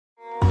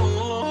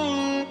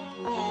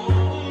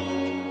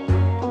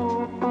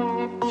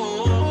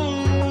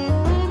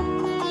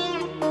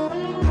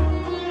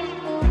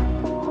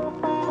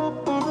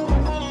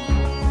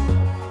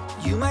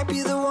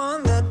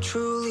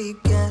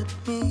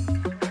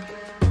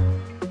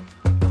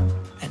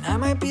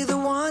might be the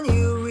one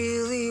you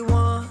really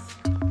want,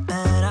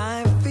 and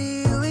I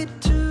feel it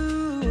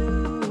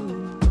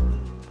too.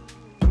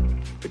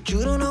 But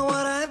you don't know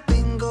what I've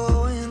been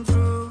going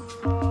through.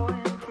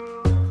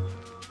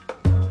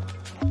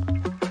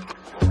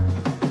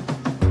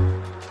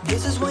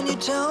 This is when you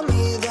tell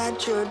me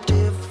that you're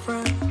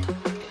different.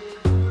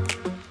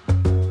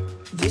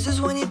 This is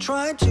when you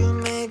try to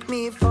make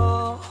me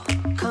fall.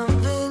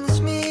 Convince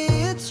me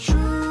it's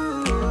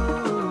true,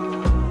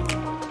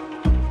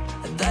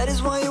 and that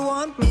is why you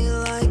want me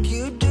like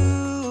you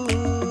do.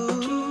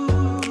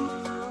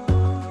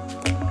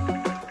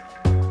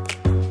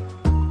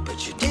 But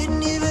you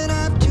didn't even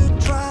have to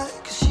try,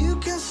 'cause you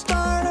can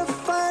start a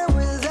fire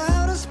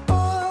without a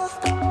spark.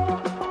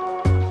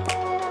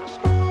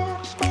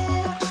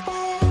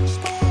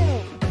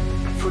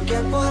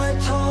 Forget what I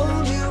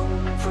told you,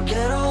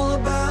 forget all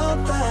about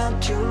that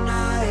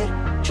tonight.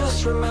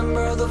 Just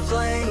remember the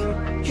flame,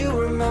 you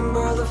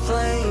remember the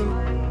flame,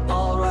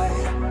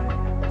 alright.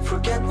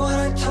 Forget what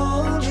I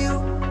told you,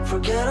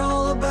 forget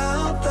all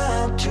about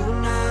that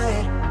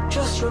tonight.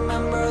 Just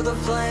remember the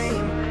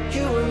flame,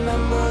 you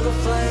remember the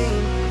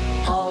flame,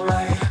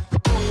 alright.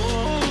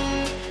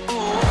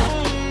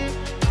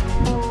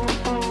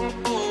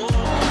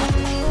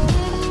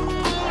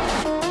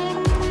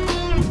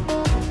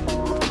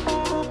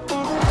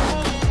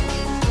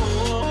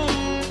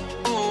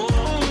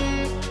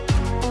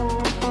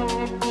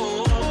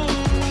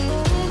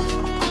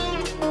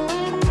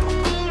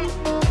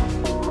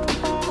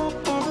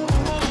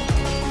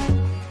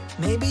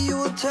 Maybe you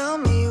will tell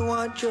me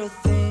what you're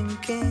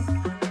thinking,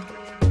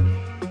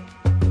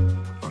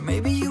 or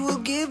maybe you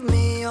will give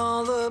me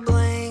all the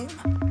blame.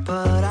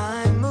 But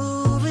I'm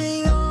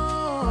moving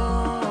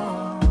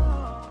on.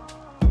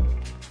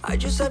 I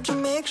just have to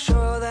make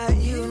sure that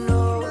you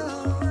know.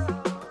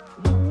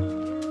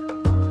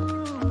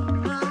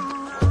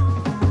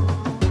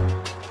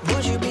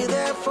 Would you be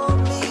there for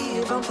me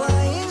if I'm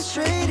flying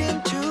straight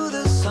into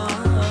the sun?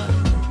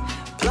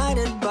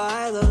 Blinded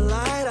by the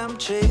light I'm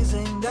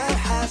chasing, that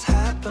has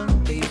happened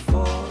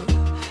before.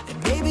 And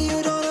maybe you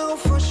don't know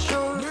for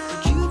sure,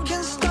 but you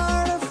can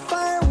start a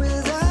fire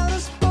without a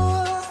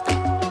spark.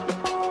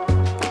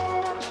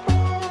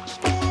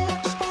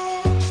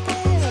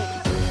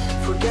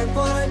 Forget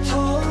what I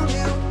told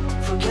you,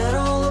 forget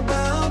all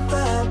about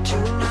that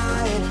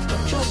tonight.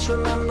 Just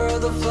remember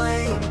the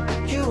flame,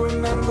 you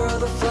remember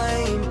the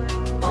flame,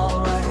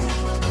 alright.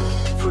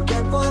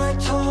 Forget what I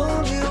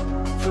told you,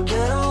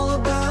 forget all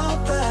about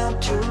that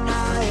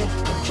tonight.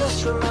 Just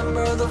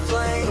remember the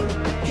flame,